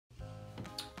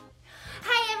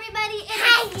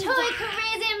everybody. It's Toy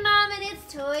Crazy Mom and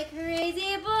it's Toy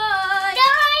Crazy Boy.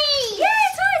 Toys! Yeah,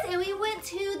 toys. And we went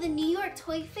to the New York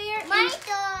Toy Fair. My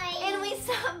toys. And we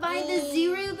stopped by the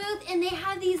Zuru booth and they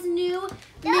have these new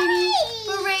mini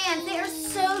brands. They are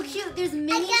so cute. There's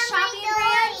mini shopping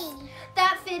brands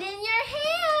that fit in your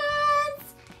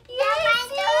hands. Yes,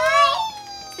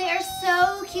 they are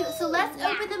so cute. So let's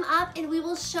open them up and we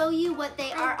will show you what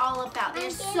they are all about.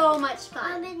 They're so much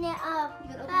fun. Open it up.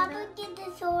 You gonna open Papa, it up? get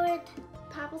the sword.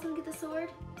 Papa's gonna get the sword?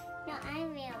 No, I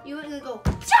will. You want to go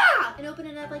cha and open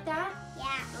it up like that?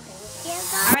 Yeah. Okay.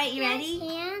 All All right, you ready?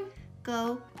 Hand.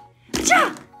 Go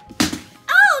cha!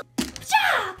 Oh!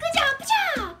 Cha! Good job!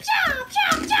 Cha! Cha!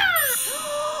 Cha! Cha!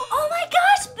 Oh my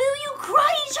gosh, Boo! You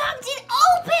karate chopped it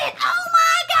open! Oh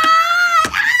my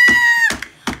god! Ah!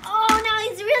 Oh, now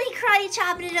he's really karate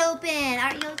chopping it open.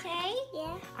 Are you okay?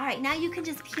 Yeah. All right, now you can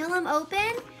just peel them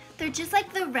open. They're just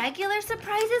like the regular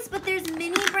surprises, but there's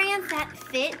mini brands that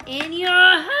fit in your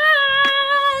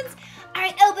hands. All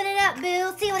right, open it up,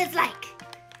 Boo. See what it's like.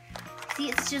 See,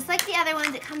 it's just like the other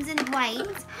ones. It comes in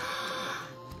white.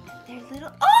 They're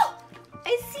little. Oh,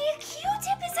 I see a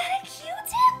Q-tip. Is that a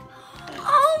Q-tip?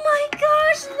 Oh my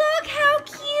gosh, look how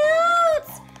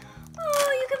cute.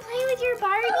 Oh, you can play with your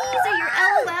Barbies or your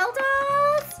LOL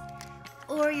dolls.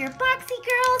 Or your Boxy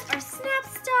Girls, or Snap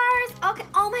Stars. Okay.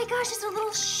 Oh my gosh, it's a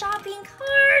little shopping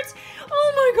cart.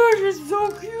 Oh my gosh, it's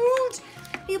so cute.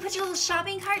 You put your little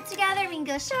shopping cart together and we can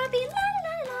go shopping. La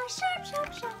la la la, shop,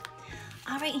 shop, shop.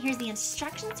 All right, here's the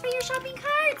instructions for your shopping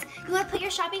cart. You want to put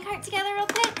your shopping cart together real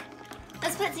quick?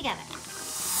 Let's put it together.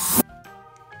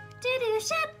 Do-do,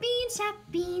 shopping,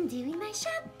 shopping, doing my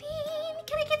shopping.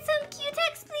 Can I get some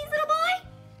Q-tips, please, little boy?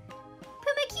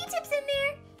 Put my Q-tips in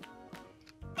there.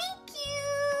 Thank you.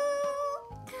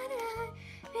 Ta-da.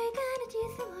 We're gonna do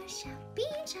some more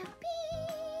shopping, shopping.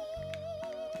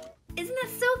 Isn't that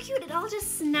so cute? It all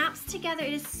just snaps together.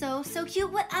 It is so, so cute.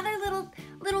 What other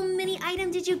little mini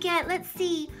item did you get? Let's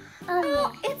see.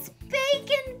 Oh, it's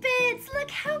bacon bits. Look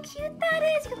how cute that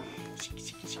is. You go, shake,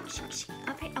 shake, shake, shake, shake.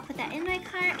 Okay, I'll put that in my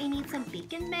cart. I need some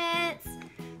bacon bits.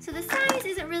 So the size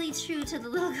isn't really true to the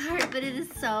little cart, but it is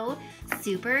so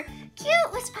super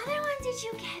cute. Which other one did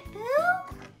you get,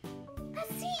 Boo?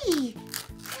 Let's see.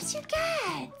 What did you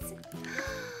get?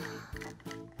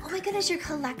 Oh my goodness, your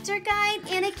collector guide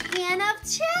and a can of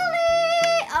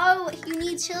chili. Oh, you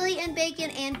need chili and bacon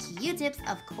and Q-tips,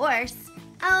 of course.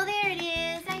 Oh, there it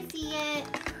is. I see it.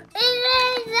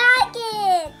 It's a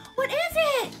jacket. What is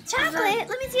it? Chocolate?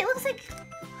 Let me see. It looks like...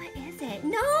 What is it?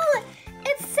 No,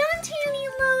 it's sun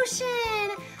tanning lotion.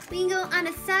 We can go on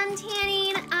a sun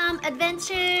tanning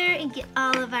adventure and get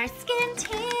all of our skin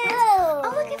tanned.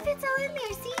 Oh, look, it fits all in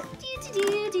there. See?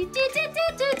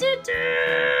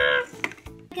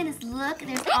 Goodness, look,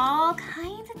 there's all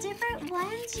kinds of different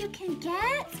ones you can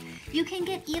get. You can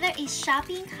get either a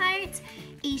shopping cart,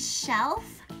 a shelf,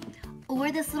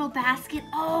 or this little basket.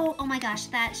 Oh my gosh,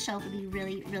 that shelf would be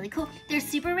really, really cool. They're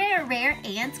super rare,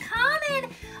 and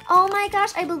common. Oh my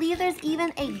gosh, I believe there's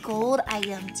even a gold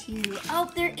item too. Oh,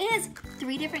 there is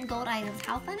 3 different gold items.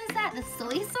 How fun is that? The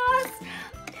soy sauce,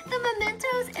 the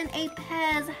mementos, and a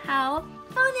Pez. How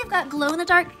fun. They've got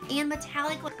glow-in-the-dark and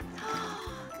metallic.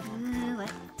 Ooh,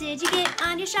 what did you get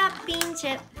on your shopping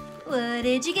trip? What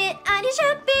did you get on your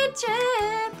shopping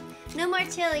trip? No more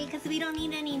chili, because we don't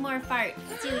need any more farts,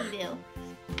 do we, Boo?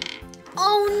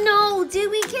 Oh no, did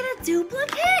we get a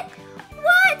duplicate?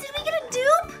 What? Did we get a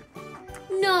dupe?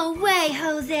 No way,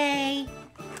 Jose.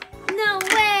 No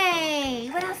way.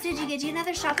 What else did you get? Did you get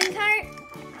another shopping cart?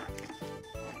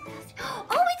 Oh,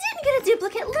 we didn't get a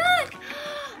duplicate. Look.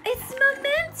 It's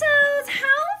mementos.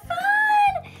 How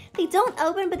fun. They don't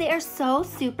open, but they are so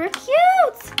super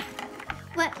cute.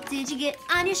 What did you get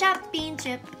on your shopping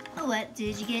trip? What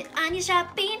did you get on your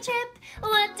shopping trip?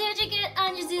 What did you get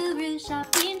on your Zuru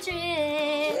shopping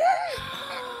trip?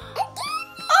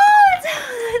 Oh,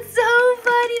 it's so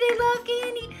funny. They love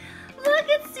candy. Look,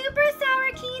 it's super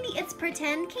sour candy. It's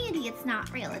pretend candy. It's not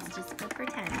real. It's just for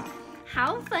pretend.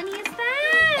 How funny is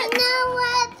that?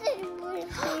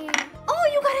 Oh,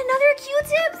 you got another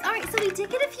Q-tips? All right, so we did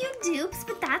get a few dupes,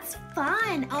 but that's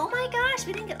fun. Oh my gosh,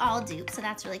 we didn't get all dupes, so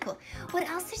that's really cool. What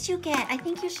else did you get? I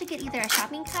think you should get either a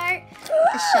shopping cart,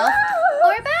 a shelf,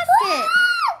 or a basket.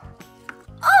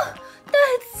 Oh,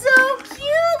 that's so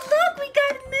cute. Look, we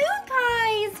got moon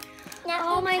pies.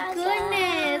 Oh my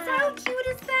goodness, how cute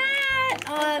is that?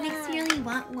 Oh, it makes me really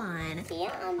want one.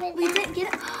 We didn't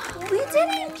get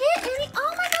any.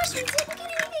 Oh my gosh, we didn't get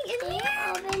anything in here.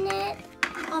 Open it.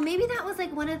 Oh, maybe that was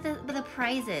like one of the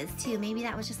prizes too. Maybe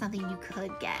that was just something you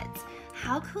could get.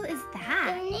 How cool is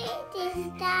that?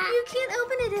 You can't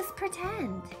open it, it's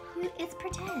pretend. It's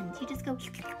pretend. You just go,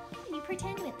 you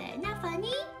pretend with it. Isn't that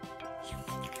funny?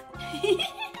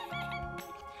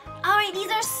 Alright, these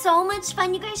are so much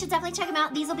fun. You guys should definitely check them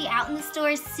out. These will be out in the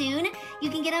stores soon. You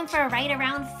can get them for right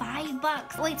around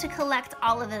 $5. Wait to collect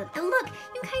all of them. And look,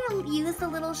 you can kind of use the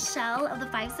little shell of the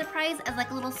 5 Surprise as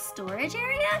like a little storage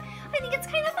area. I think it's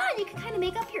kind of fun. You can kind of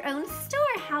make up your own store.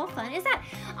 How fun is that?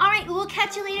 Alright, we'll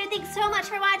catch you later. Thanks so much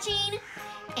for watching.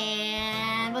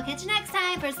 And we'll catch you next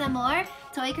time for some more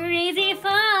Toy Crazy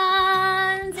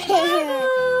Fun. Say bye,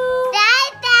 boo.